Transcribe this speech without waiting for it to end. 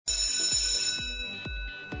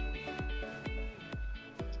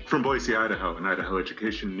From Boise, Idaho, and Idaho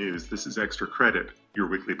Education News, this is Extra Credit, your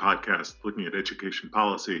weekly podcast looking at education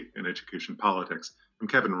policy and education politics. I'm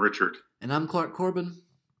Kevin Richert. And I'm Clark Corbin.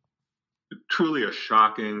 Truly a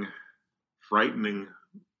shocking, frightening,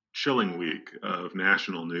 chilling week of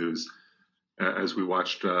national news as we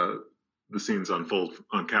watched the scenes unfold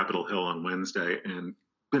on Capitol Hill on Wednesday, and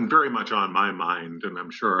been very much on my mind, and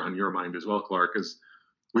I'm sure on your mind as well, Clark, as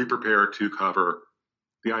we prepare to cover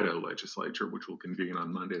the Idaho legislature, which will convene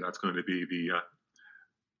on Monday. That's going to be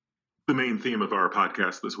the main theme of our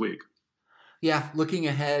podcast this week. Yeah, looking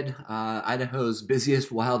ahead, Idaho's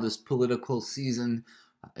busiest, wildest political season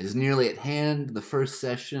is nearly at hand. The first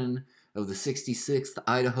session of the 66th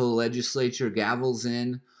Idaho legislature gavels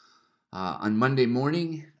in on Monday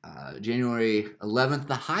morning, January 11th.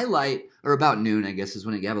 The highlight, or about noon, I guess, is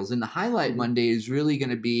when it gavels in. The highlight Monday is really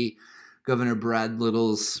going to be Governor Brad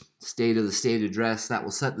Little's State of the State address. That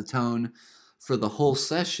will set the tone for the whole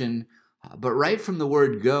session. But right from the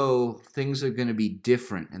word go, things are going to be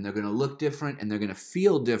different, and they're going to look different, and they're going to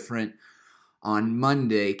feel different on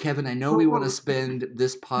Monday. Kevin, I know we want to spend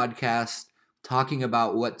this podcast talking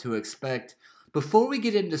about what to expect. Before we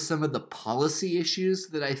get into some of the policy issues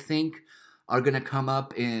that I think are going to come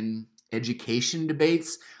up in education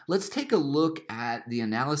debates, let's take a look at the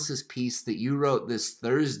analysis piece that you wrote this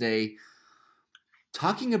Thursday,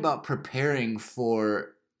 talking about preparing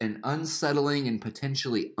for an unsettling and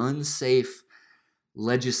potentially unsafe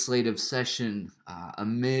legislative session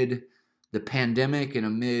amid the pandemic and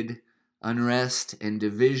amid unrest and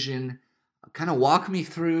division. Kind of walk me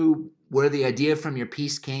through where the idea from your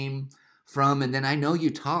piece came from, and then I know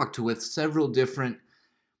you talked with several different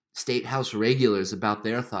State House regulars about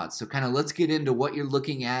their thoughts. So kind of let's get into what you're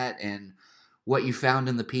looking at and what you found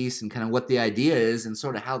in the piece and kind of what the idea is and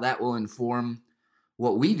sort of how that will inform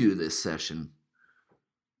what we do this session.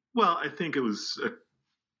 Well, I think it was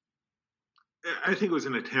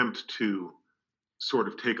an attempt to sort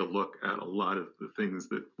of take a look at a lot of the things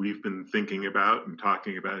that we've been thinking about and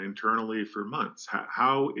talking about internally for months.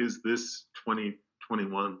 How is this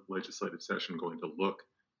 2021 legislative session going to look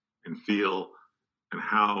and feel, and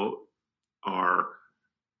how are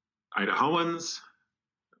Idahoans,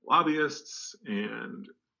 lobbyists, and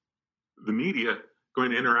the media going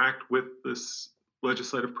to interact with this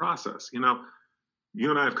legislative process? You know,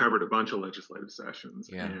 you and I have covered a bunch of legislative sessions,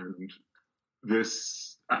 and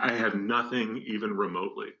I have nothing even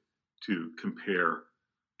remotely to compare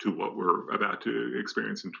to what we're about to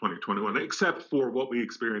experience in 2021, except for what we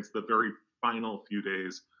experienced the very final few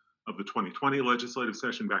days of the 2020 legislative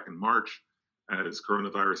session back in March, as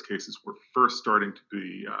coronavirus cases were first starting to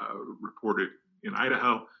be reported in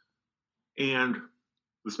Idaho, and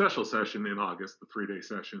the special session in August, the 3-day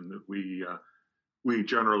session that we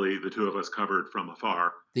generally, the two of us, covered from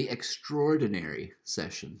afar. The extraordinary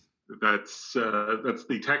session. That's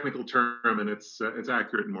the technical term, and it's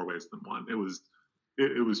accurate in more ways than one. It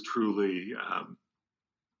was truly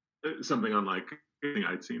something unlike anything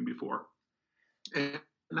I'd seen before, and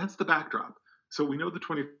that's the backdrop. So we know the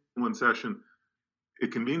 2021 session,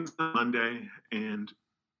 it convenes on Monday, and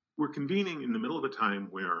we're convening in the middle of a time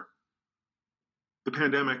where the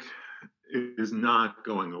pandemic is not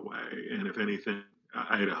going away, and if anything,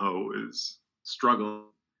 Idaho is struggling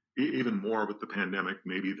even more with the pandemic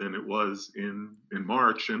maybe than it was in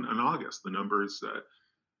March and August. The numbers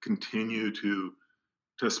continue to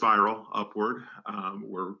spiral upward.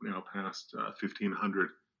 We're now past 1,500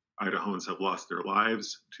 Idahoans have lost their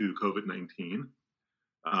lives to COVID-19.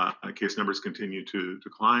 Case numbers continue to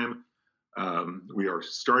climb. We are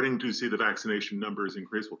starting to see the vaccination numbers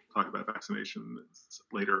increase. We'll talk about vaccination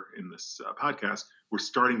later in this podcast. We're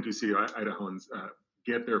starting to see Idahoans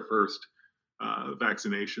get their first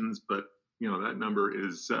vaccinations, but that number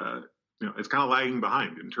is it's kind of lagging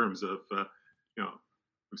behind in terms of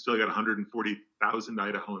we've still got 140,000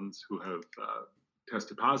 Idahoans who have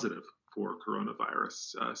tested positive for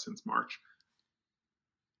coronavirus since March.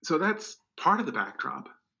 So that's part of the backdrop.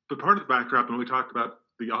 But part of the backdrop, and we talked about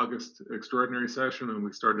the August extraordinary session, and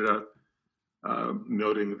we started out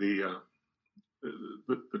noting the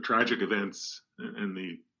tragic events and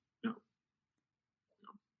the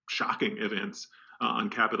shocking events on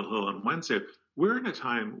Capitol Hill on Wednesday. We're in a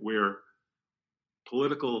time where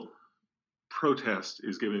political protest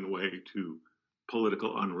is giving way to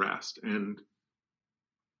political unrest, and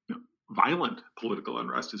violent political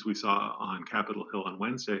unrest, as we saw on Capitol Hill on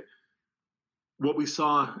Wednesday. What we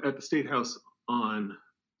saw at the State House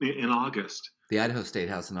in August. The Idaho State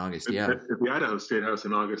House in August, yeah. At the Idaho State House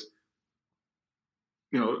in August,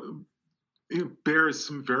 it bears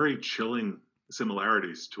some very chilling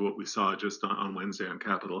similarities to what we saw just on Wednesday on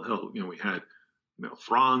Capitol Hill. We had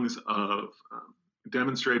throngs of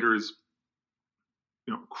demonstrators,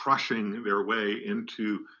 crushing their way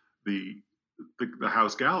into the the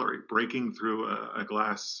House gallery, breaking through a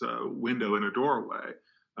glass window in a doorway,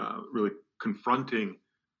 really confronting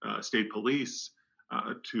state police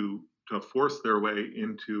to force their way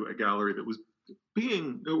into a gallery that was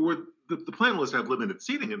where the plan was to have limited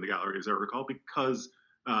seating in the gallery, as I recall, because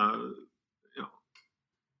uh, you know,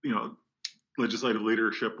 you know, legislative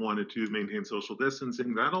leadership wanted to maintain social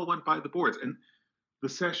distancing. That all went by the boards, and the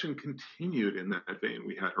session continued in that vein.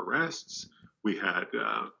 We had arrests, we had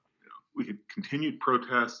we had continued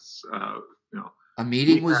protests. A We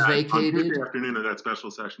meeting was had on Tuesday vacated. afternoon of that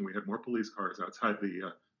special session, we had more police cars outside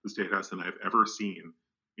the state house than I've ever seen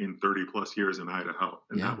in 30 plus years in Idaho,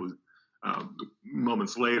 and Yeah. that was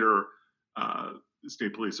moments later.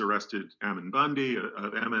 State police arrested Ammon Bundy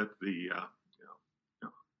of Emmett, the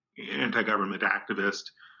anti-government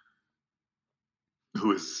activist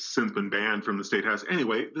who has since been banned from the state house.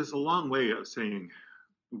 Anyway, there's a long way of saying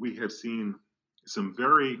we have seen some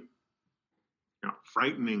very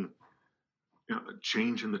frightening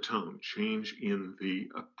change in the tone, change in the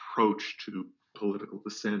approach to political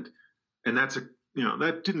dissent, and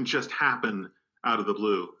that didn't just happen out of the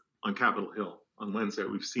blue on Capitol Hill on Wednesday.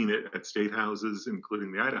 We've seen it at state houses,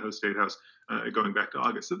 including the Idaho State House, going back to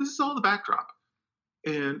August. So this is all the backdrop,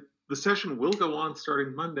 and the session will go on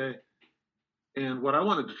starting Monday. And what I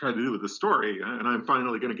wanted to try to do with the story, and I'm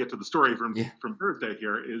finally going to get to the story from Thursday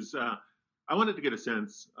here, is I wanted to get a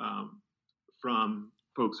sense from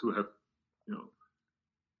folks who have,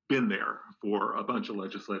 been there for a bunch of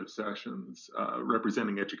legislative sessions,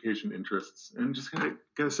 representing education interests, and just kind of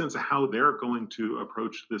get a sense of how they're going to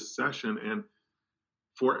approach this session. And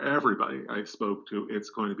for everybody I spoke to, it's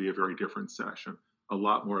going to be a very different session. A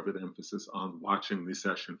lot more of an emphasis on watching the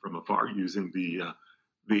session from afar, using the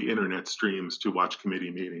internet streams to watch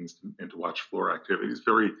committee meetings and to watch floor activities.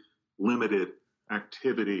 Very limited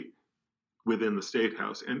activity within the state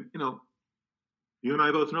house. And you and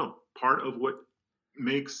I both know part of what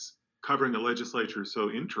makes covering a legislature so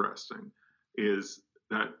interesting is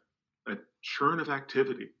that a churn of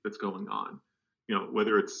activity that's going on.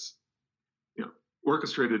 Whether it's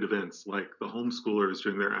orchestrated events like the homeschoolers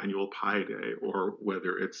doing their annual Pi Day, or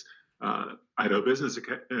whether it's Idaho Business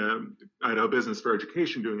for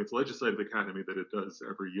Education doing its legislative academy that it does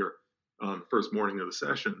every year on the first morning of the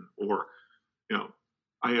session, or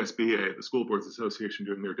ISBA, the School Boards Association,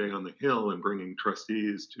 doing their day on the Hill and bringing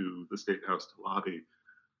trustees to the State House to lobby,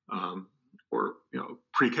 or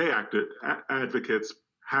pre-K advocates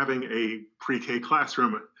having a pre-K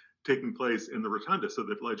classroom taking place in the rotunda so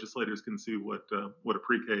that legislators can see what a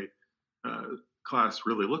pre-K class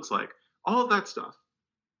really looks like. All of that stuff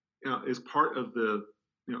is part of the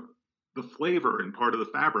flavor and part of the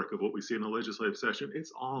fabric of what we see in a legislative session.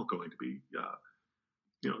 It's all going to be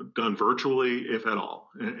done virtually, if at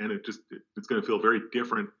all, and it's going to feel very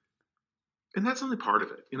different. And that's only part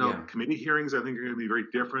of it. Committee hearings, I think, are going to be very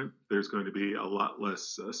different. There's going to be a lot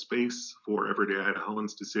less space for everyday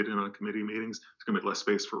Idahoans to sit in on committee meetings. There's going to be less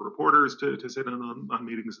space for reporters to sit in on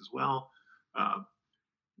meetings as well.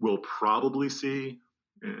 We'll probably see,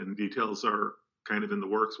 and details are kind of in the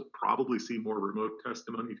works, we'll probably see more remote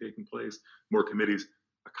testimony taking place, more committees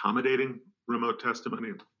accommodating remote testimony.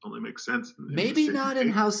 It only makes sense. Maybe not in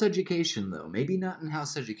House education, though. Maybe not in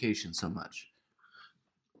House education so much.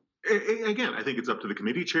 Again, I think it's up to the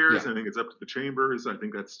committee chairs. I think it's up to the chambers. I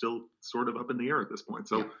think that's still sort of up in the air at this point.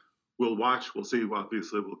 So we'll watch. We'll see.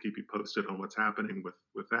 Obviously, we'll keep you posted on what's happening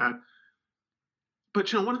with that.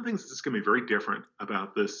 But one of the things that's going to be very different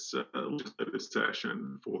about this legislative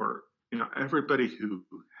session for everybody who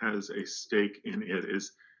has a stake in it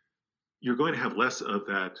is you're going to have less of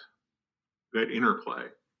that interplay,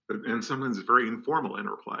 and sometimes it's very informal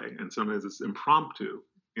interplay, and sometimes it's impromptu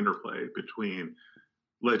interplay between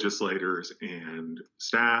legislators and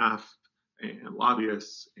staff and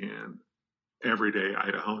lobbyists and everyday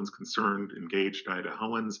Idahoans, concerned, engaged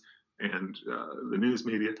Idahoans, and the news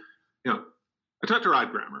media. I talked to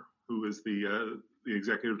Rod Grammer, who is the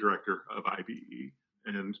executive director of IBE,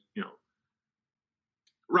 and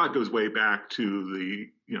Rod goes way back to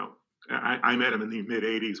the I met him in the mid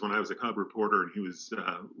 '80s when I was a cub reporter, and he was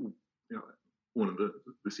one of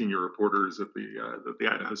the senior reporters at the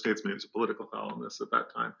Idaho Statesman. He was a political columnist at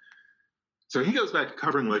that time. So he goes back to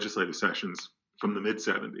covering legislative sessions from the mid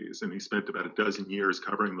 '70s, and he spent about a dozen years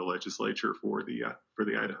covering the legislature for the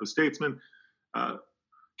Idaho Statesman.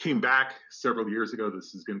 Came back several years ago.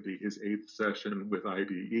 This is going to be his 8th session with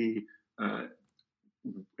IBE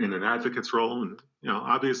in an advocate's role, and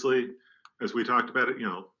obviously, as we talked about it,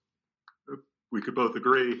 we could both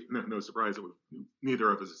agree, no surprise that neither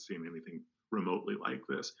of us has seen anything remotely like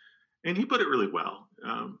this. And he put it really well.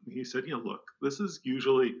 He said, look, this is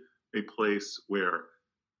usually a place where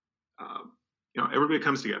everybody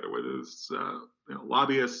comes together, whether it's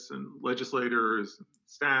lobbyists and legislators, and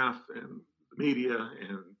staff, and the media,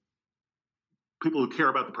 and people who care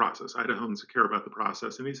about the process, Idahoans who care about the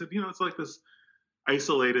process. And he said, it's like this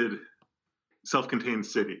isolated, self-contained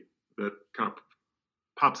city that kind of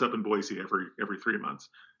pops up in Boise every 3 months,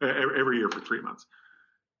 every year for 3 months.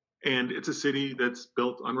 And it's a city that's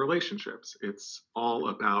built on relationships. It's all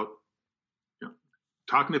about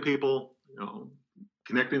talking to people,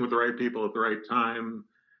 connecting with the right people at the right time.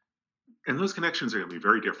 And those connections are going to be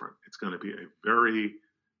very different. It's going to be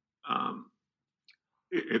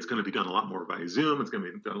it's going to be done a lot more by Zoom. It's going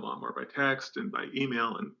to be done a lot more by text and by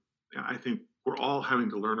email. And I think we're all having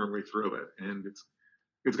to learn our way through it. And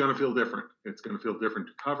it's going to feel different. It's going to feel different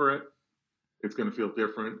to cover it. It's going to feel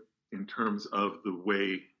different in terms of the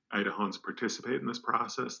way Idahoans participate in this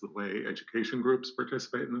process, the way education groups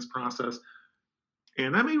participate in this process.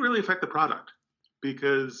 And that may really affect the product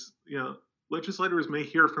because, legislators may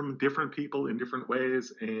hear from different people in different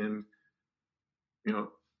ways. And,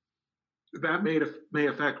 that may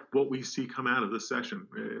affect what we see come out of this session.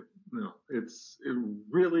 It's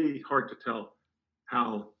really hard to tell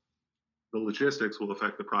how the logistics will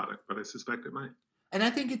affect the product, but I suspect it might. And I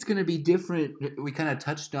think it's going to be different. We kind of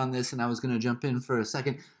touched on this, and I was going to jump in for a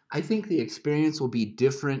second. I think the experience will be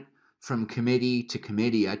different from committee to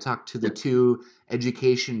committee. I talked to the two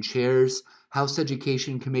education chairs. House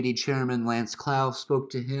Education Committee Chairman Lance Clough spoke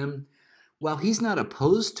to him. While he's not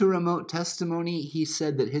opposed to remote testimony, he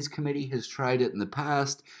said that his committee has tried it in the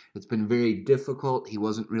past. It's been very difficult. He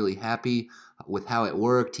wasn't really happy with how it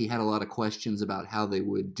worked. He had a lot of questions about how they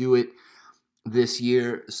would do it this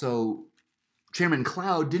year. So Chairman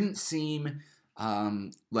Clough didn't seem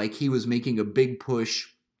like he was making a big push,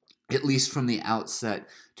 at least from the outset,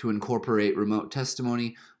 to incorporate remote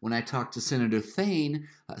testimony. When I talked to Senator Thane,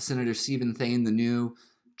 Senator Stephen Thane, the new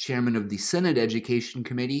chairman of the Senate Education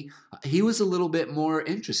Committee, he was a little bit more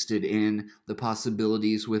interested in the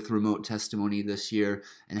possibilities with remote testimony this year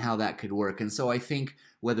and how that could work. And so I think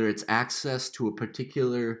whether it's access to a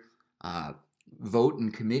particular vote in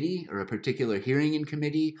committee or a particular hearing in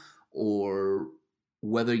committee, or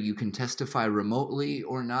whether you can testify remotely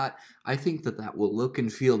or not, I think that will look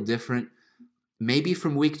and feel different, maybe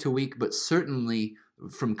from week to week, but certainly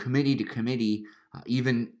from committee to committee,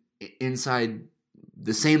 even inside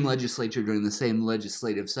the same legislature during the same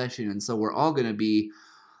legislative session. And so we're all going to be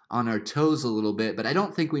on our toes a little bit, but I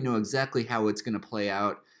don't think we know exactly how it's going to play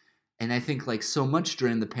out. And I think, like so much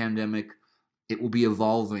during the pandemic, it will be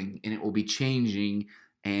evolving and it will be changing.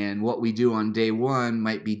 And what we do on day one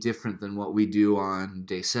might be different than what we do on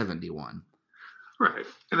day 71. Right.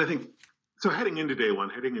 And I think, so heading into day one,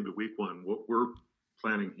 heading into week one, what we're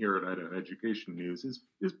planning here at Idaho Education News is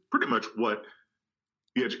pretty much what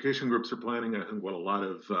the education groups are planning. I think what a lot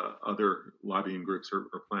of other lobbying groups are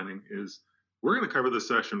planning is we're going to cover this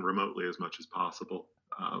session remotely as much as possible.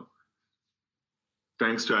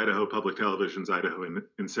 Thanks to Idaho Public Television's Idaho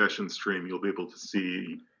in Session stream, you'll be able to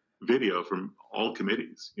see video from all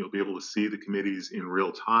committees. You'll be able to see the committees in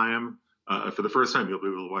real time. For the first time, you'll be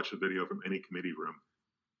able to watch a video from any committee room.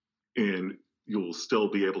 And you'll still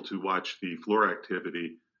be able to watch the floor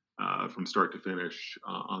activity from start to finish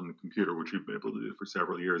on the computer, which you've been able to do for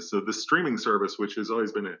several years. So the streaming service, which has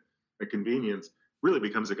always been a convenience, really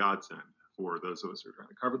becomes a godsend for those of us who are trying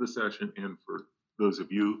to cover the session and for those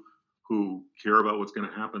of you who care about what's going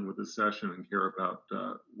to happen with this session and care about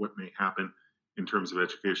what may happen in terms of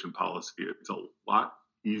education policy. It's a lot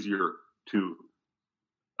easier to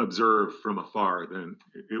observe from afar than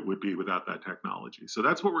it would be without that technology. So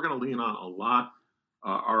that's what we're going to lean on a lot.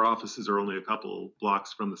 Our offices are only a couple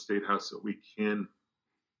blocks from the State House, so we can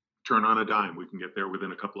turn on a dime. We can get there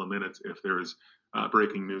within a couple of minutes if there's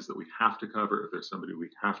breaking news that we have to cover, if there's somebody we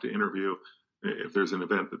have to interview, if there's an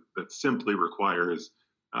event that simply requires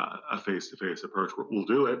a face-to-face approach. We'll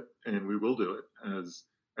do it, and we will do it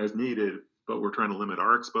as needed, but we're trying to limit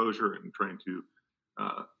our exposure and trying to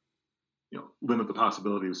limit the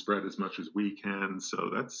possibility of spread as much as we can. So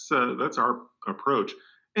that's our approach.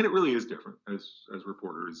 And it really is different as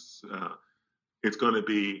reporters. It's going to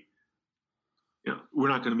be, we're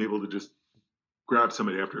not going to be able to just grab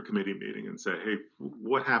somebody after a committee meeting and say, hey,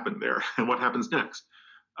 what happened there and what happens next?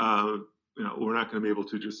 We're not going to be able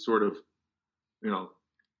to just sort of,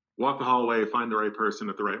 walk the hallway, find the right person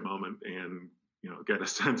at the right moment, and get a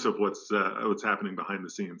sense of what's happening behind the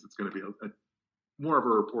scenes. It's going to be more of a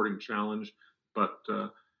reporting challenge, but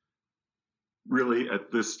really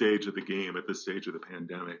at this stage of the game, at this stage of the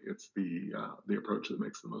pandemic, it's the approach that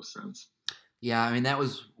makes the most sense. Yeah, I mean,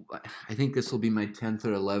 I think this will be my 10th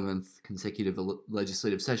or 11th consecutive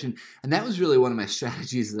legislative session. And that was really one of my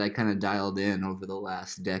strategies that I kind of dialed in over the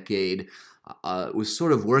last decade. Was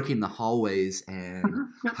sort of working the hallways and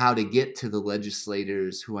Yeah. how to get to the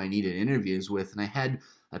legislators who I needed interviews with. And I had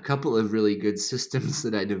a couple of really good systems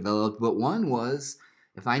that I developed. But one was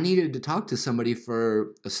if I needed to talk to somebody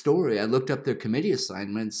for a story, I looked up their committee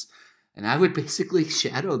assignments and I would basically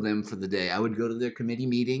shadow them for the day. I would go to their committee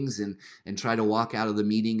meetings and try to walk out of the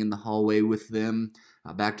meeting in the hallway with them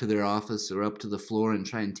back to their office or up to the floor and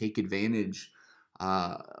try and take advantage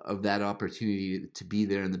of that opportunity to be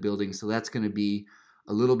there in the building. So that's going to be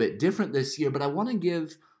a little bit different this year. But I want to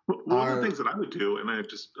give Well, one of the our things that I would do, and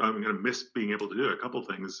I'm going to miss being able to do it, a couple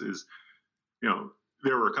things is, you know,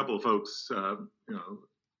 there were a couple of folks, you know,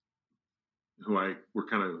 who I were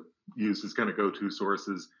kind of used as kind of go-to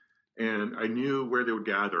sources, and I knew where they would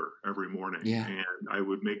gather every morning, yeah. and I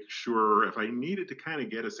would make sure if I needed to kind of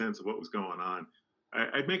get a sense of what was going on,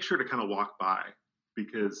 I'd make sure to kind of walk by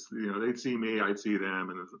because they'd see me, I'd see them,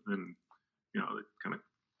 and they kind of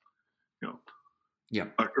you know Yeah.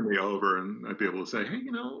 usher me over, and I'd be able to say, hey,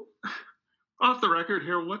 off the record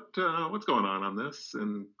here, what's going on this,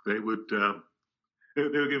 and they would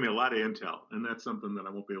give me a lot of intel, and that's something that I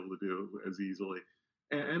won't be able to do as easily.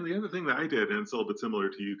 And the other thing that I did, and it's a little bit similar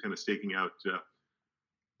to you, kind of staking out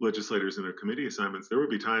legislators in their committee assignments, there would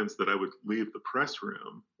be times that I would leave the press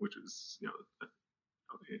room, which is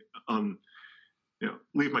um,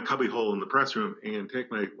 leave my cubby hole in the press room and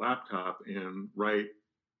take my laptop and write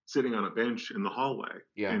sitting on a bench in the hallway,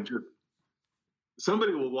 Yeah. and just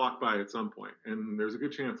somebody will walk by at some point, and there's a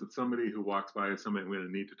good chance that somebody who walks by is somebody I'm going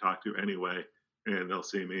to need to talk to anyway, and they'll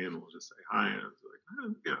see me and we'll just say hi, and it's like,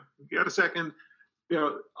 you got a second?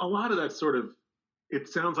 A lot of that sort of, it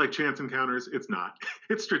sounds like chance encounters. It's not.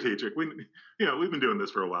 It's strategic. We've been doing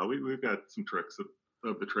this for a while. We've got some tricks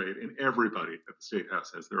of the trade, and everybody at the state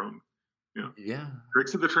house has their own, Yeah.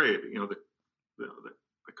 tricks of the trade.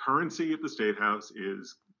 The currency at the state house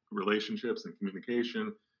is relationships and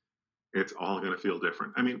communication. It's all going to feel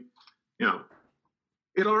different. I mean, you know,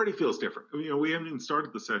 it already feels different. We haven't even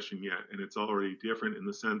started the session yet, and it's already different in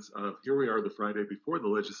the sense of here we are the Friday before the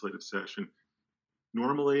legislative session.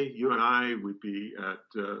 Normally, you and I would be at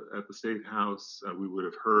the state house. We would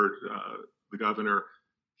have heard the governor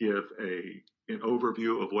give an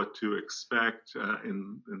overview of what to expect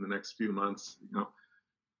in the next few months.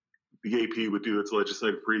 The AP would do its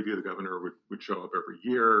legislative preview. The governor would show up every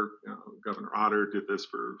year. Governor Otter did this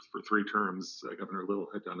for 3 terms. Governor Little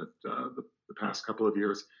had done it the past couple of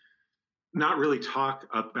years. Not really talk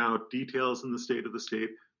about details in the state of the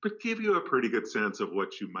state, but give you a pretty good sense of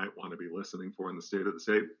what you might want to be listening for in the state of the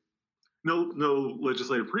state. No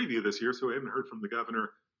legislative preview this year, so we haven't heard from the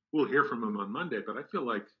governor. We'll hear from him on Monday, but I feel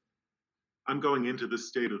like I'm going into the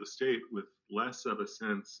state of the state with less of a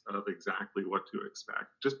sense of exactly what to expect,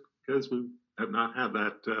 just because we have not had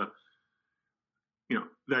that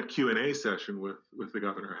Q&A session with the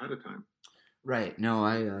governor ahead of time. Right. No,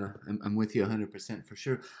 I'm with you 100% for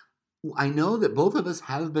sure. I know that both of us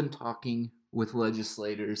have been talking with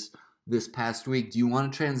legislators this past week. Do you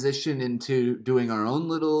want to transition into doing our own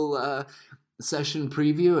little session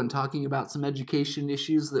preview and talking about some education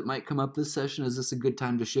issues that might come up this session? Is this a good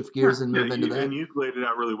time to shift gears and move into that? And you laid it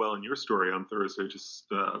out really well in your story on Thursday. Just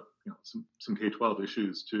some K-12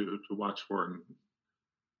 issues to watch for, and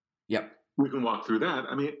Yep. we can walk through that.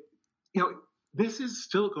 I mean, this is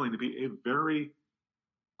still going to be a very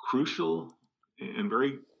crucial and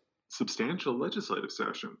very substantial legislative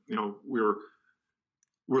session.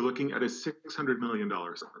 We're looking at a $600 million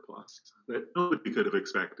surplus that nobody could have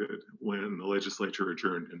expected when the legislature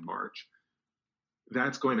adjourned in March.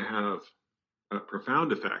 That's going to have a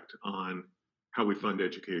profound effect on how we fund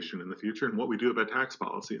education in the future and what we do about tax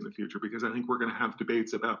policy in the future, because I think we're going to have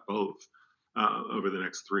debates about both over the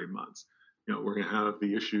next 3 months. We're going to have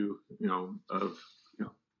the issue, of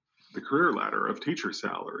the career ladder of teacher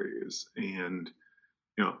salaries, and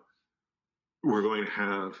we're going to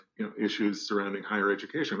have issues surrounding higher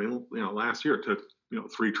education. I mean, last year it took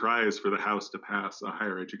 3 tries for the House to pass a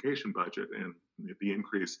higher education budget, and the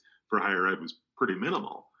increase for higher ed was pretty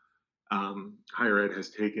minimal. Higher ed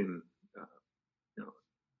has taken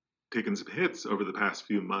some hits over the past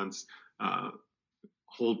few months,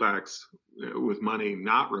 holdbacks with money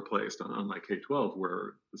not replaced, unlike K-12,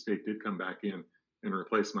 where the state did come back in and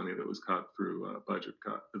replace money that was cut through budget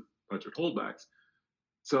holdbacks.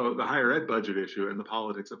 So the higher ed budget issue and the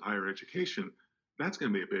politics of higher education, that's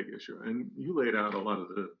going to be a big issue. And you laid out a lot of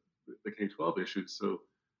the K-12 issues. So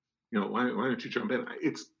why don't you jump in?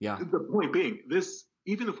 It's Yeah. the point being this.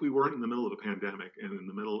 Even if we weren't in the middle of a pandemic and in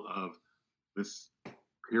the middle of this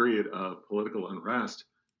period of political unrest,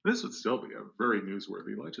 this would still be a very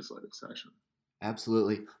newsworthy legislative session.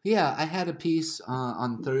 Absolutely. Yeah, I had a piece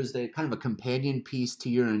on Thursday, kind of a companion piece to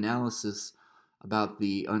your analysis about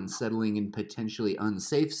the unsettling and potentially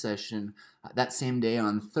unsafe session. That same day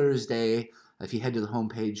on Thursday, if you head to the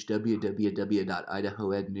homepage,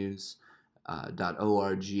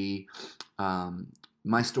 www.idahoednews.org,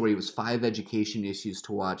 my story was 5 education issues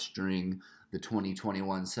to watch during the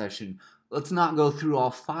 2021 session. Let's not go through all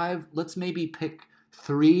 5. Let's maybe pick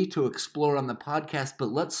 3 to explore on the podcast, but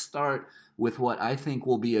let's start with what I think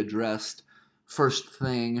will be addressed first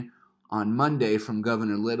thing on Monday from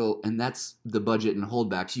Governor Little, and that's the budget and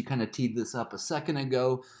holdbacks. You kind of teed this up a second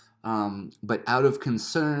ago, but out of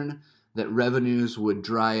concern that revenues would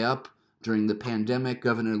dry up during the pandemic,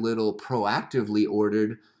 Governor Little proactively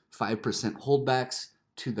ordered 5% holdbacks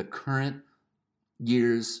to the current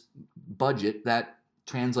year's budget. That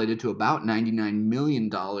translated to about $99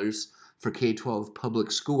 million for K-12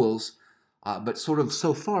 public schools. But sort of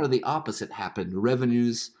so far, the opposite happened.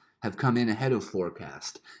 Revenues have come in ahead of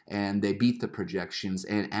forecast, and they beat the projections.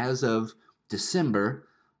 And as of December,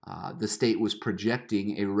 the state was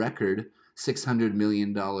projecting a record $600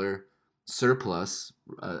 million surplus,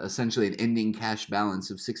 essentially an ending cash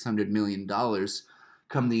balance of $600 million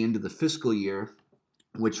come the end of the fiscal year,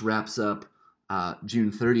 which wraps up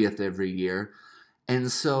June 30th every year.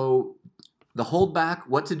 And so the holdback,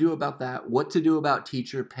 what to do about that, what to do about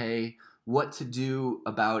teacher pay, what to do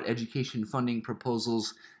about education funding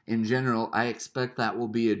proposals in general, I expect that will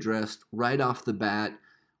be addressed right off the bat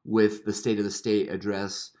with the State of the State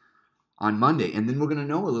address on Monday. And then we're going to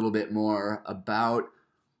know a little bit more about,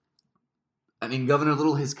 Governor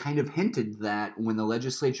Little has kind of hinted that when the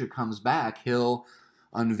legislature comes back, he'll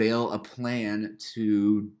unveil a plan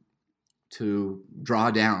to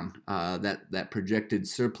draw down that projected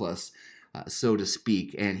surplus, so to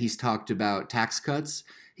speak. And he's talked about tax cuts.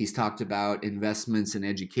 He's talked about investments in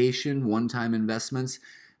education, one-time investments,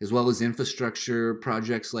 as well as infrastructure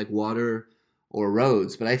projects like water or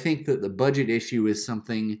roads. But I think that the budget issue is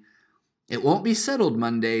something, it won't be settled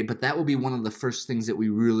Monday, but that will be one of the first things that we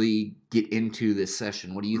really get into this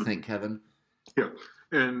session. What do you think, Kevin? Yeah.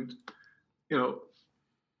 And,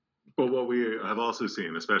 but what we have also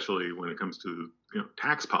seen, especially when it comes to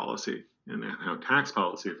tax policy and how tax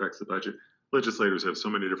policy affects the budget, legislators have so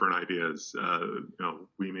many different ideas.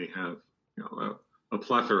 We may have a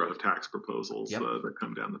plethora of tax proposals that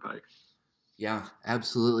come down the pike. Yeah,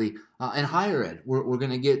 absolutely. And higher ed, we're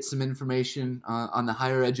going to get some information on the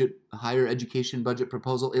higher education budget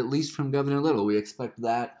proposal, at least from Governor Little. We expect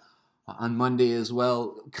that on Monday as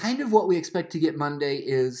well. Kind of what we expect to get Monday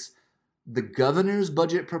is the governor's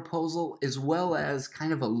budget proposal, as well as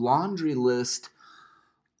kind of a laundry list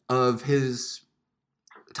of his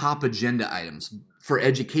top agenda items for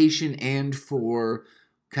education and for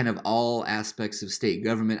kind of all aspects of state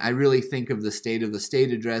government. I really think of the State of the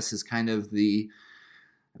State address as kind of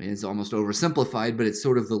it's almost oversimplified, but it's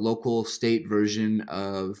sort of the local state version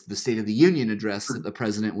of the State of the Union address that the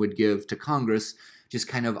president would give to Congress, just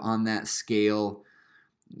kind of on that scale,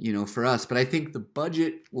 for us. But I think the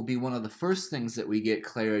budget will be one of the first things that we get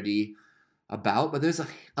clarity about. But there's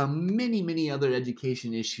a many other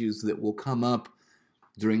education issues that will come up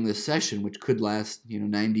during this session, which could last,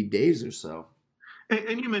 90 days or so.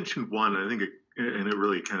 And you mentioned one, I think, and it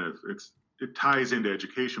really kind of it ties into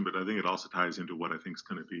education, but I think it also ties into what I think is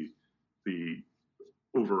going to be the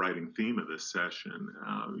overriding theme of this session.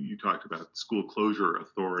 You talked about school closure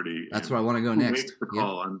authority. That's where I want to go next. Makes the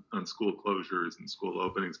call on school closures and school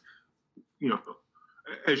openings.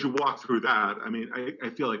 As you walk through that, I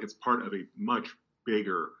feel like it's part of a much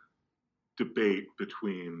bigger debate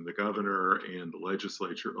between the governor and the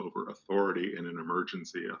legislature over authority in an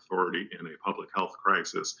emergency, authority in a public health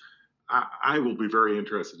crisis. I will be very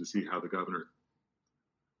interested to see how the governor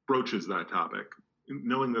broaches that topic,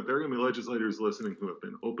 knowing that there are going to be legislators listening who have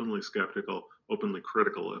been openly skeptical, openly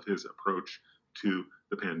critical of his approach to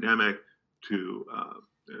the pandemic, to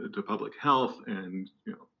public health, and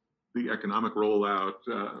the economic rollout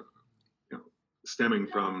stemming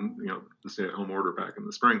from the stay-at-home order back in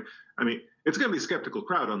the spring. It's going to be a skeptical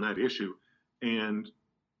crowd on that issue, and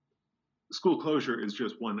school closure is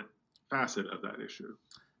just one facet of that issue.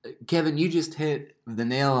 Kevin, you just hit the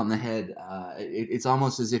nail on the head. It's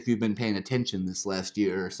almost as if you've been paying attention this last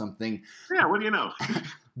year or something. Yeah, what do you know?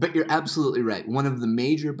 But you're absolutely right. One of the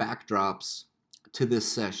major backdrops to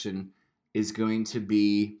this session is going to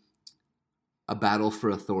be a battle for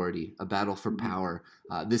authority, a battle for Mm-hmm. power,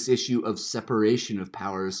 this issue of separation of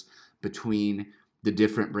powers between the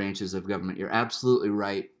different branches of government. You're absolutely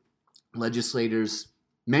right. Legislators,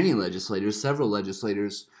 many legislators, several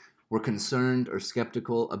legislators were concerned or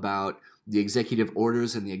skeptical about the executive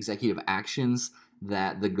orders and the executive actions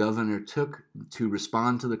that the governor took to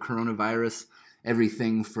respond to the coronavirus.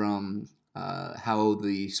 Everything from how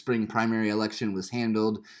the spring primary election was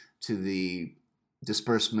handled to the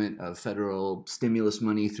disbursement of federal stimulus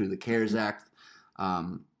money through the CARES Act.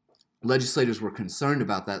 Um, Legislators were concerned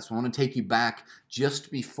about that. So I want to take you back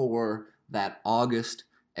just before that August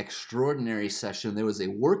extraordinary session. There was a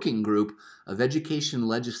working group of education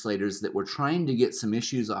legislators that were trying to get some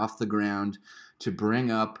issues off the ground to bring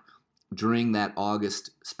up during that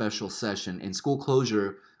August special session. And school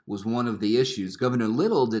closure was one of the issues. Governor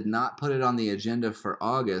Little did not put it on the agenda for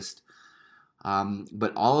August,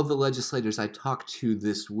 but all of the legislators I talked to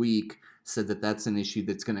this week said that that's an issue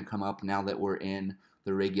that's going to come up now that we're in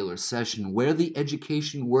the regular session. Where the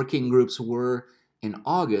education working groups were in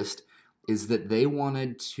August is that they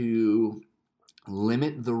wanted to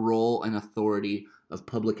limit the role and authority of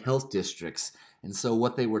public health districts. And so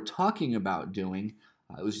what they were talking about doing,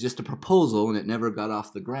 it was just a proposal and it never got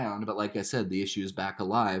off the ground, but like I said, the issue is back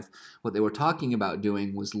alive. What they were talking about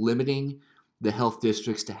doing was limiting the health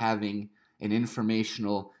districts to having an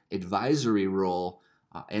informational advisory role,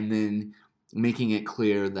 and then making it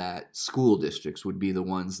clear that school districts would be the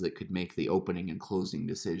ones that could make the opening and closing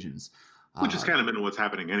decisions. Which is kind of been what's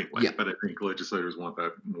happening anyway, Yeah. but I think legislators want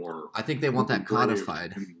that more. I think they want that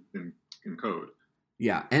codified in code.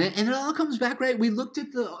 Yeah, and it all comes back, right? We looked at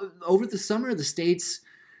over the summer, the state's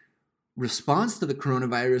response to the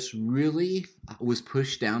coronavirus really was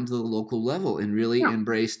pushed down to the local level and really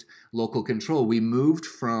embraced local control. We moved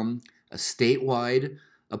from a statewide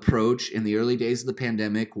approach in the early days of the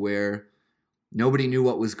pandemic where nobody knew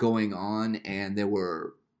what was going on and there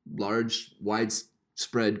were large,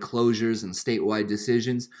 widespread closures and statewide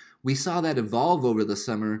decisions. We saw that evolve over the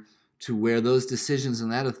summer to where those decisions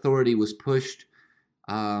and that authority was pushed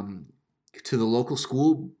to the local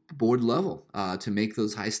school board level to make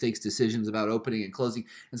those high stakes decisions about opening and closing.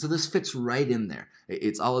 And so this fits right in there.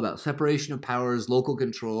 It's all about separation of powers, local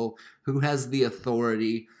control, who has the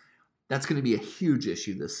authority. That's going to be a huge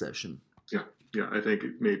issue this session. Yeah, I think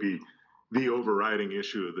it may be the overriding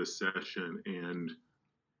issue of this session. And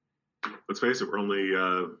let's face it, we're only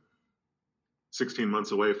 16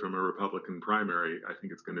 months away from a Republican primary. I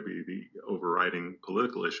think it's going to be the overriding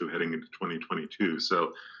political issue heading into 2022.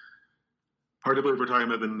 So hard to believe we're talking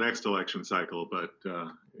about the next election cycle, but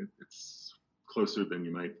it's closer than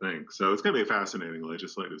you might think. So it's going to be a fascinating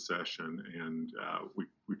legislative session, and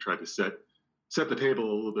we tried to set the table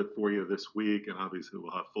a little bit for you this week, and obviously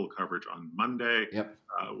we'll have full coverage on Monday. Yep.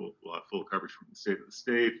 We'll have full coverage from the state of the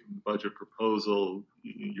state, from the budget proposal.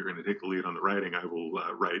 You're going to take the lead on the writing. I will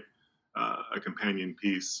write a companion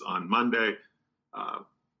piece on Monday.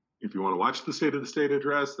 If you want to watch the State of the State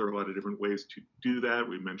address, there are a lot of different ways to do that.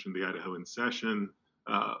 We mentioned the Idaho in session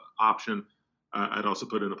option. I'd also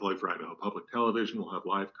put in a plug for Idaho Public Television. We'll have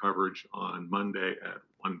live coverage on Monday at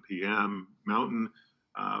 1 p.m. Mountain.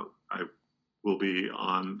 I will be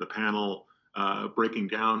on the panel breaking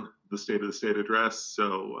down the State of the State address.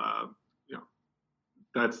 So,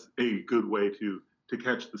 that's a good way to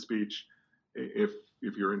catch the speech if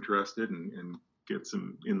you're interested and get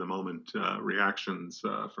some in the moment reactions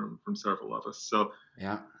from several of us. So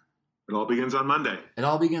yeah, it all begins on Monday. It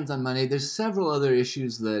all begins on Monday. There's several other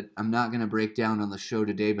issues that I'm not going to break down on the show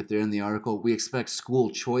today, but they're in the article. We expect school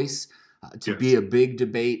choice to be a big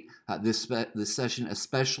debate this session,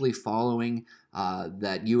 especially following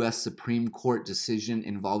that U.S. Supreme Court decision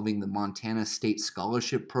involving the Montana State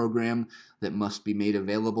Scholarship Program that must be made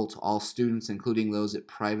available to all students, including those at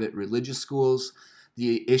private religious schools.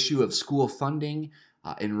 The issue of school funding,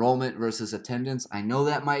 enrollment versus attendance. I know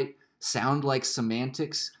that might sound like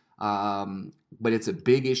semantics, but it's a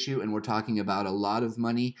big issue, and we're talking about a lot of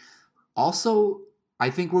money. Also, I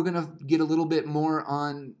think we're going to get a little bit more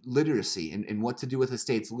on literacy and what to do with the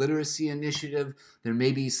state's literacy initiative. There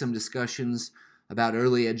may be some discussions about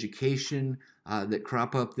early education that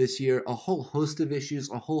crop up this year. A whole host of issues,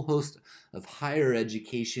 a whole host of higher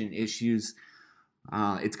education issues.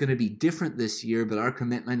 It's going to be different this year, but our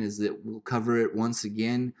commitment is that we'll cover it once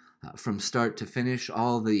again from start to finish,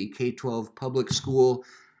 all the K-12 public school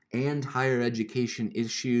and higher education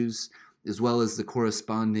issues, as well as the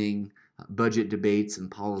corresponding budget debates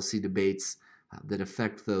and policy debates that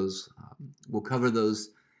affect those. We'll cover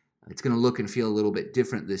those. It's going to look and feel a little bit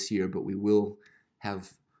different this year, but we will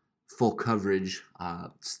have full coverage.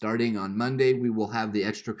 Starting on Monday, we will have the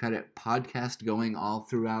Extra Credit podcast going all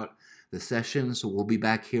throughout the session. So we'll be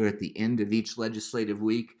back here at the end of each legislative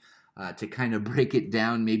week to kind of break it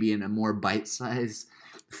down, maybe in a more bite-sized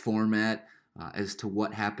format as to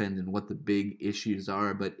what happened and what the big issues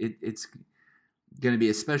are. But it's going to be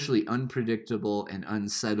especially unpredictable and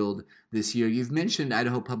unsettled this year. You've mentioned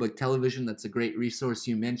Idaho Public Television. That's a great resource.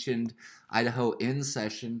 You mentioned Idaho in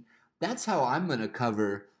Session. That's how I'm going to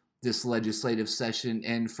cover this legislative session.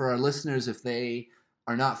 And for our listeners, if they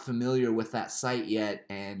are not familiar with that site yet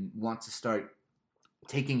and want to start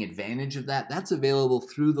taking advantage of that, that's available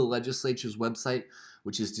through the legislature's website,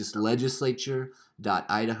 which is just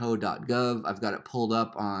legislature.idaho.gov. I've got it pulled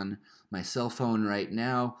up on my cell phone right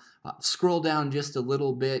now. Scroll down just a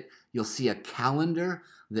little bit. You'll see a calendar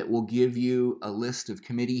that will give you a list of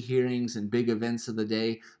committee hearings and big events of the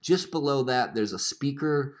day. Just below that, there's a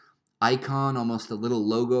speaker icon, almost a little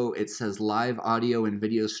logo. It says live audio and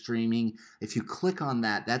video streaming. If you click on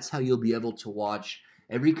that, that's how you'll be able to watch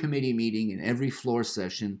every committee meeting and every floor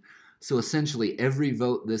session. So essentially, every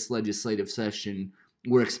vote this legislative session,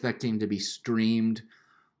 we're expecting to be streamed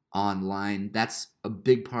online. That's a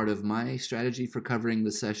big part of my strategy for covering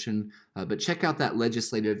the session. But check out that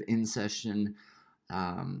legislative in-session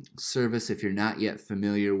service if you're not yet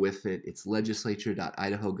familiar with it. It's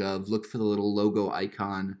legislature.idaho.gov. Look for the little logo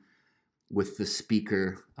icon with the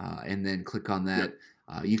speaker and then click on that.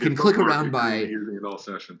 You can click around by using it all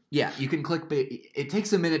session. Yeah, you can click. It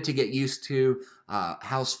takes a minute to get used to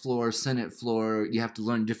House floor, Senate floor. You have to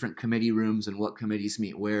learn different committee rooms and what committees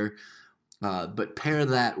meet where. But pair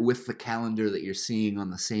that with the calendar that you're seeing on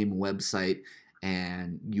the same website,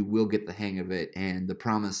 and you will get the hang of it. And the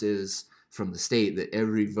promise is from the state that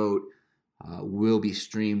every vote will be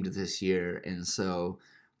streamed this year. And so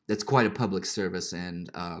that's quite a public service, and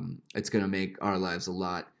it's going to make our lives a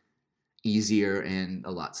lot easier and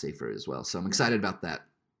a lot safer as well. So I'm excited about that.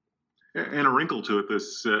 And a wrinkle to it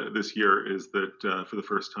this year is that for the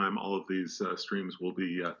first time, all of these streams will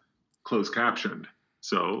be closed captioned.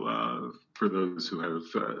 So for those who have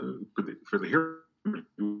for the hearing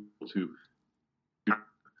to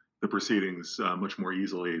the proceedings much more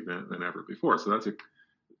easily than ever before. So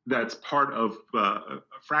that's part of a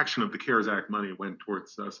fraction of the CARES Act money went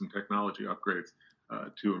towards some technology upgrades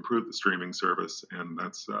to improve the streaming service, and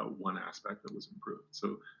that's one aspect that was improved.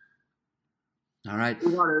 So, all right,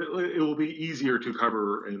 it will be easier to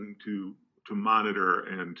cover and to monitor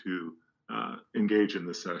and to engage in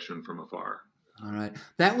this session from afar. All right.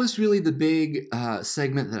 That was really the big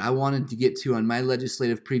segment that I wanted to get to on my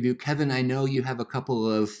legislative preview. Kevin, I know you have a couple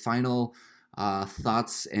of final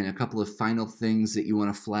thoughts and a couple of final things that you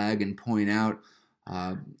want to flag and point out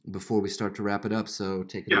before we start to wrap it up. So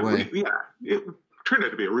take it away. It turned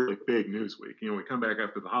out to be a really big news week. We come back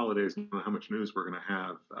after the holidays, we don't know how much news we're going to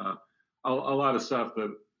have. A lot of stuff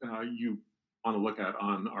that you want to look at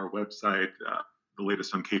on our website. The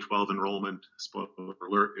latest on K-12 enrollment, spoiler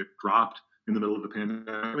alert, it dropped in the middle of the pandemic.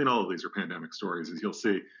 I mean, all of these are pandemic stories, as you'll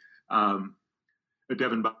see.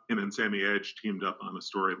 Devin Buckin and Sammy Edge teamed up on a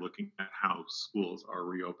story looking at how schools are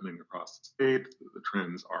reopening across the state. The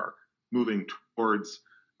trends are moving towards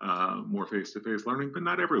more face-to-face learning, but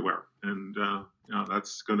not everywhere. And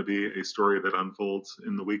that's going to be a story that unfolds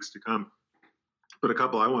in the weeks to come. But a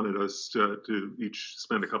couple I wanted us to each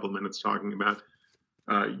spend a couple of minutes talking about.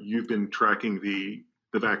 You've been tracking the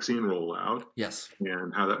vaccine rollout. Yes.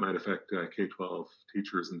 And how that might affect K-12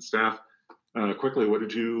 teachers and staff. Quickly, what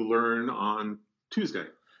did you learn on Tuesday?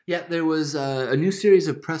 Yeah, there was a new series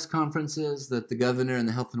of press conferences that the governor and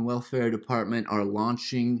the Health and Welfare Department are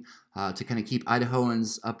launching to kind of keep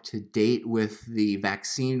Idahoans up to date with the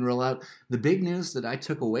vaccine rollout. The big news that I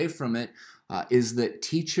took away from it is that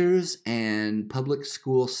teachers and public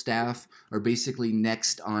school staff are basically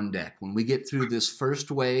next on deck. When we get through this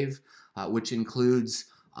first wave, which includes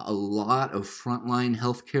a lot of frontline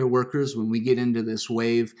healthcare workers, when we get into this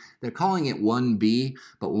wave, they're calling it 1B,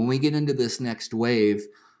 but when we get into this next wave,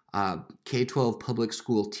 K-12 public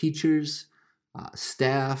school teachers,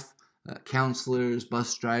 staff, counselors,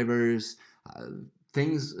 bus drivers,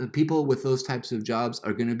 people with those types of jobs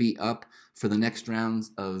are going to be up for the next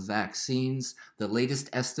rounds of vaccines. The latest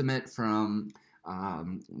estimate from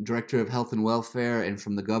Director of Health and Welfare and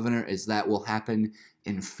from the governor is that will happen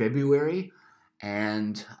in February.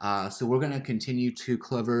 And so we're going to continue to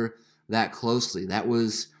cover that closely. That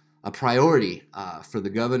was a priority for the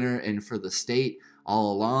governor and for the state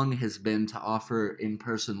all along, has been to offer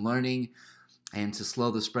in-person learning and to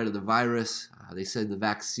slow the spread of the virus. They said the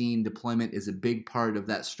vaccine deployment is a big part of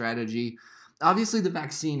that strategy. Obviously, the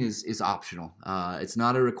vaccine is optional. It's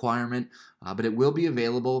not a requirement, but it will be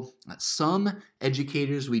available. Some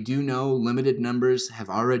educators, we do know, limited numbers, have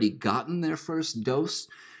already gotten their first dose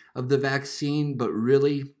of the vaccine, but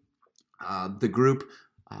really, the group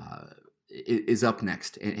is up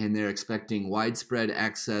next, and they're expecting widespread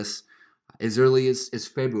access as early as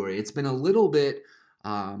February. It's been a little bit.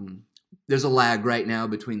 There's a lag right now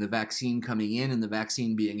between the vaccine coming in and the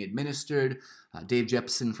vaccine being administered. Dave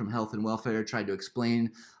Jeppesen from Health and Welfare tried to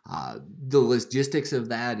explain the logistics of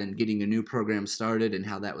that and getting a new program started and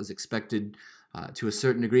how that was expected to a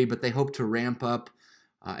certain degree. But they hope to ramp up,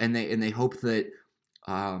 and they hope that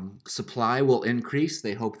supply will increase.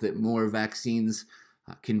 They hope that more vaccines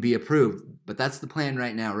can be approved. But that's the plan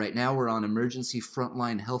right now. Right now, we're on emergency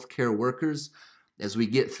frontline healthcare workers. As we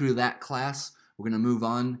get through that class, we're going to move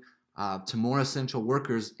on to more essential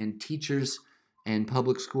workers and teachers and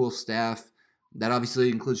public school staff. That obviously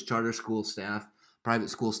includes charter school staff, private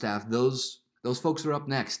school staff. Those folks are up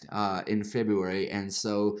next in February, and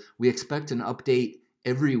so we expect an update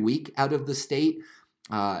every week out of the state.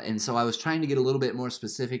 And so I was trying to get a little bit more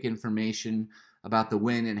specific information about the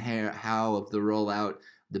when and how of the rollout.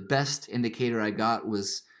 The best indicator I got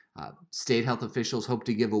was state health officials hope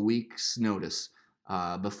to give a week's notice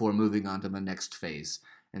before moving on to the next phase.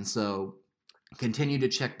 And so continue to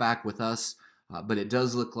check back with us, but it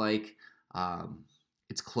does look like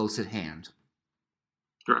it's close at hand.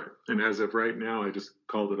 Right. And as of right now, I just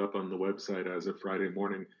called it up on the website as of Friday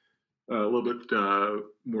morning. A little bit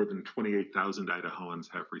more than 28,000 Idahoans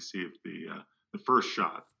have received the first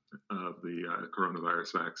shot of the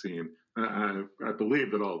coronavirus vaccine. I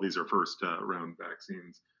believe that all these are first round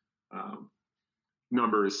vaccines.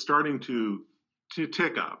 Number is starting to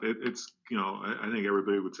tick up. It's I think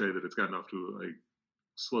everybody would say that it's gotten off to a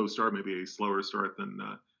slow start, maybe a slower start than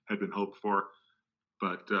had been hoped for,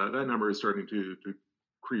 but that number is starting to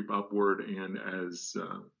creep upward. And as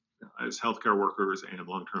healthcare workers and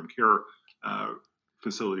long-term care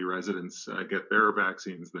facility residents get their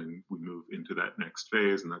vaccines, then we move into that next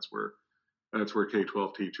phase, and that's where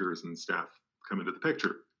K-12 teachers and staff come into the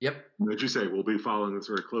picture. Yep. And as you say, we'll be following this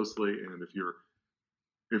very closely, and if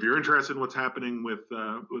you're interested in what's happening with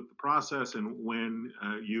the process and when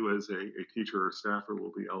you as a teacher or staffer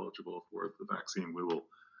will be eligible for the vaccine, we will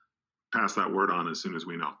pass that word on as soon as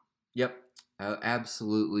we know. Yep,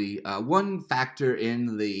 absolutely. One factor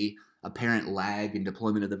in the apparent lag in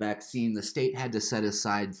deployment of the vaccine, the state had to set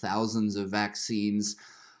aside thousands of vaccines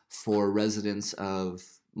for residents of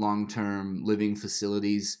long-term living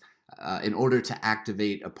facilities in order to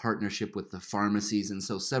activate a partnership with the pharmacies. And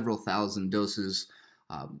so several thousand doses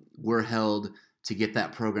were held to get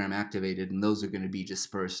that program activated, and those are going to be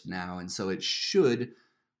dispersed now. And so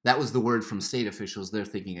that was the word from state officials. They're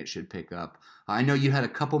thinking it should pick up. I know you had a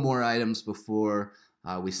couple more items before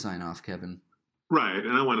we sign off, Kevin. Right,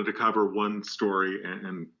 and I wanted to cover one story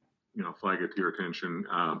and flag it to your attention.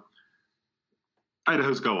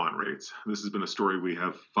 Idaho's go-on rates. This has been a story we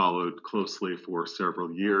have followed closely for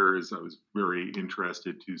several years. I was very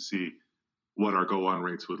interested to see what our go-on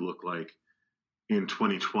rates would look like in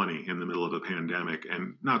 2020 in the middle of a pandemic,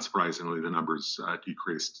 and not surprisingly, the numbers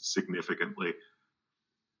decreased significantly.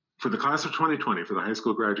 For the class of 2020, for the high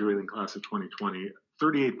school graduating class of 2020,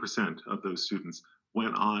 38% of those students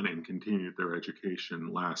went on and continued their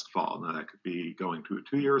education last fall. Now, that could be going to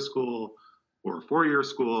a 2-year school or a 4-year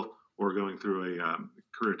school or going through a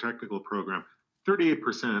career technical program.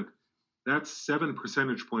 38%, that's 7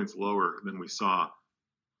 percentage points lower than we saw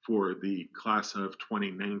for the class of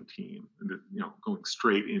 2019, going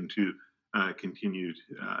straight into continued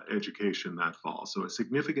education that fall. So a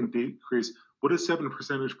significant decrease. What does 7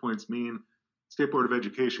 percentage points mean? State Board of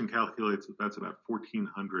Education calculates that that's about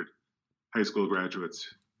 1,400 high school graduates,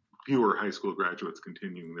 fewer high school graduates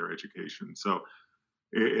continuing their education. So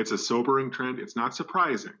it's a sobering trend. It's not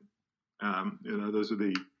surprising. Those are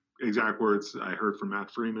the exact words I heard from Matt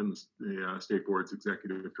Freeman, the State Board's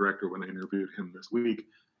executive director, when I interviewed him this week.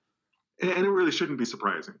 And it really shouldn't be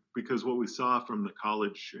surprising, because what we saw from the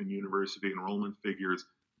college and university enrollment figures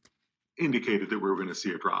indicated that we were going to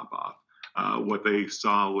see a drop-off. What they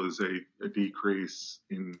saw was a decrease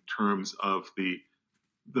in terms of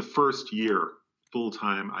the first year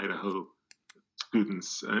full-time Idaho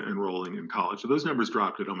students enrolling in college. So those numbers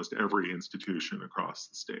dropped at almost every institution across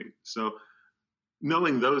the state. So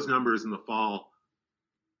knowing those numbers in the fall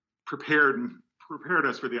prepared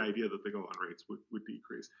us for the idea that the go-on rates would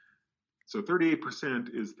decrease. So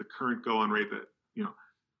 38% is the current go-on rate. That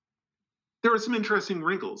there were some interesting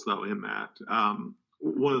wrinkles, though, in that.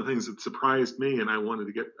 One of the things that surprised me and I wanted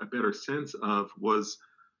to get a better sense of was,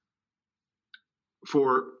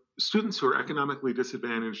 for students who are economically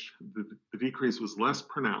disadvantaged, the decrease was less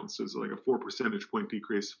pronounced. It was like a 4 percentage point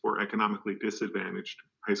decrease for economically disadvantaged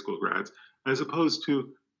high school grads, as opposed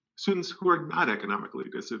to students who are not economically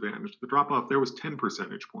disadvantaged. The drop off there was 10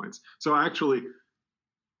 percentage points. So actually,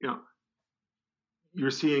 you know,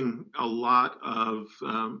 you're seeing a lot of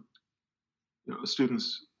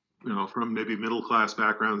students, from maybe middle class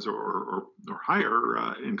backgrounds or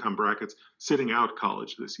higher income brackets sitting out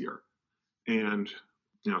college this year. And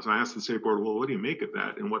so I asked the state board, well, what do you make of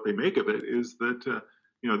that? And what they make of it is that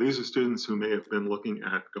these are students who may have been looking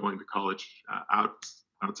at going to college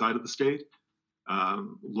outside of the state,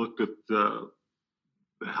 looked at the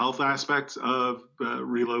health aspects of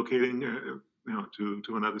relocating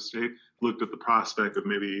to another state, looked at the prospect of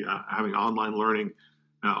maybe having online learning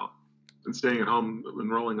now and staying at home,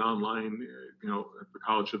 enrolling online, at the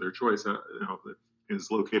college of their choice, that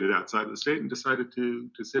is located outside of the state, and decided to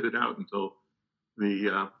sit it out until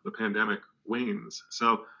the pandemic wanes.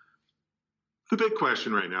 So the big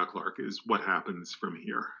question right now, Clark, is what happens from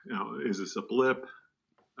here? Is this a blip?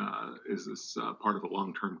 Is this part of a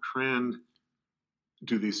long-term trend?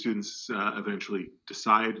 Do these students eventually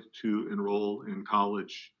decide to enroll in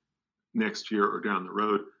college next year or down the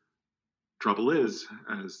road? Trouble is,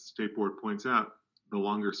 as State Board points out, the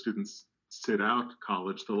longer students sit out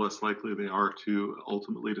college, the less likely they are to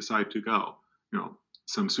ultimately decide to go.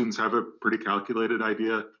 Some students have a pretty calculated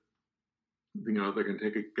idea, they can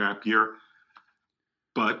take a gap year,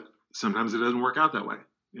 but sometimes it doesn't work out that way.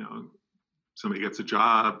 Somebody gets a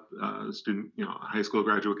job, a student, a high school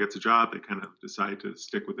graduate gets a job, they kind of decide to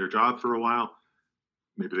stick with their job for a while.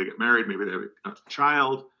 Maybe they get married, maybe they have a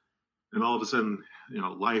child, and all of a sudden,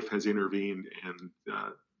 life has intervened, and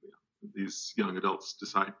these young adults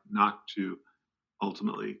decide not to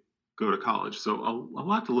ultimately go to college. So a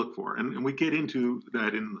lot to look for. And we get into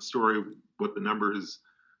that in the story, what the numbers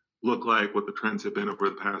look like, what the trends have been over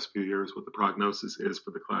the past few years, what the prognosis is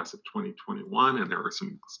for the class of 2021. And there are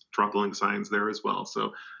some troubling signs there as well.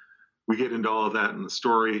 So we get into all of that in the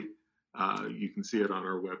story. You can see it on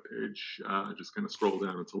our webpage. Just kind of scroll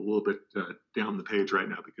down. It's a little bit down the page right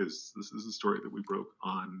now because this is a story that we broke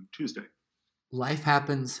on Tuesday. Life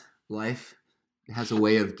happens. Life has a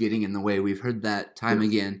way of getting in the way. We've heard that time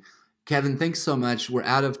again. Kevin, thanks so much. We're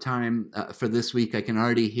out of time for this week. I can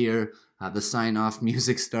already hear the sign-off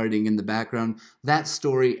music starting in the background. That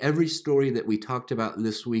story, every story that we talked about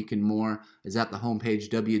this week and more is at the homepage,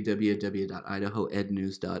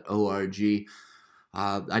 www.idahoednews.org.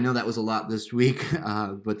 I know that was a lot this week,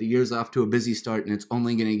 but the year's off to a busy start, and it's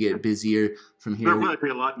only going to get busier from here. There might be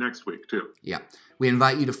a lot next week, too. Yeah. We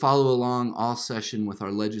invite you to follow along all session with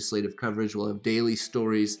our legislative coverage. We'll have daily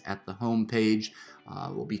stories at the homepage.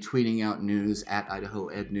 We'll be tweeting out news at Idaho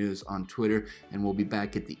Ed News on Twitter, and we'll be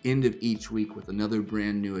back at the end of each week with another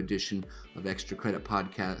brand new edition of the Extra Credit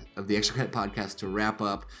Podcast to wrap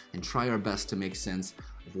up and try our best to make sense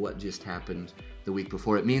of what just happened the week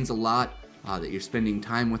before. It means a lot that you're spending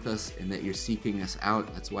time with us and that you're seeking us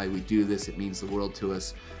out. That's why we do this. It means the world to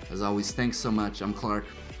us. As always, thanks so much. I'm Clark.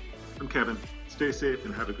 I'm Kevin. Stay safe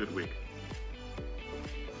and have a good week.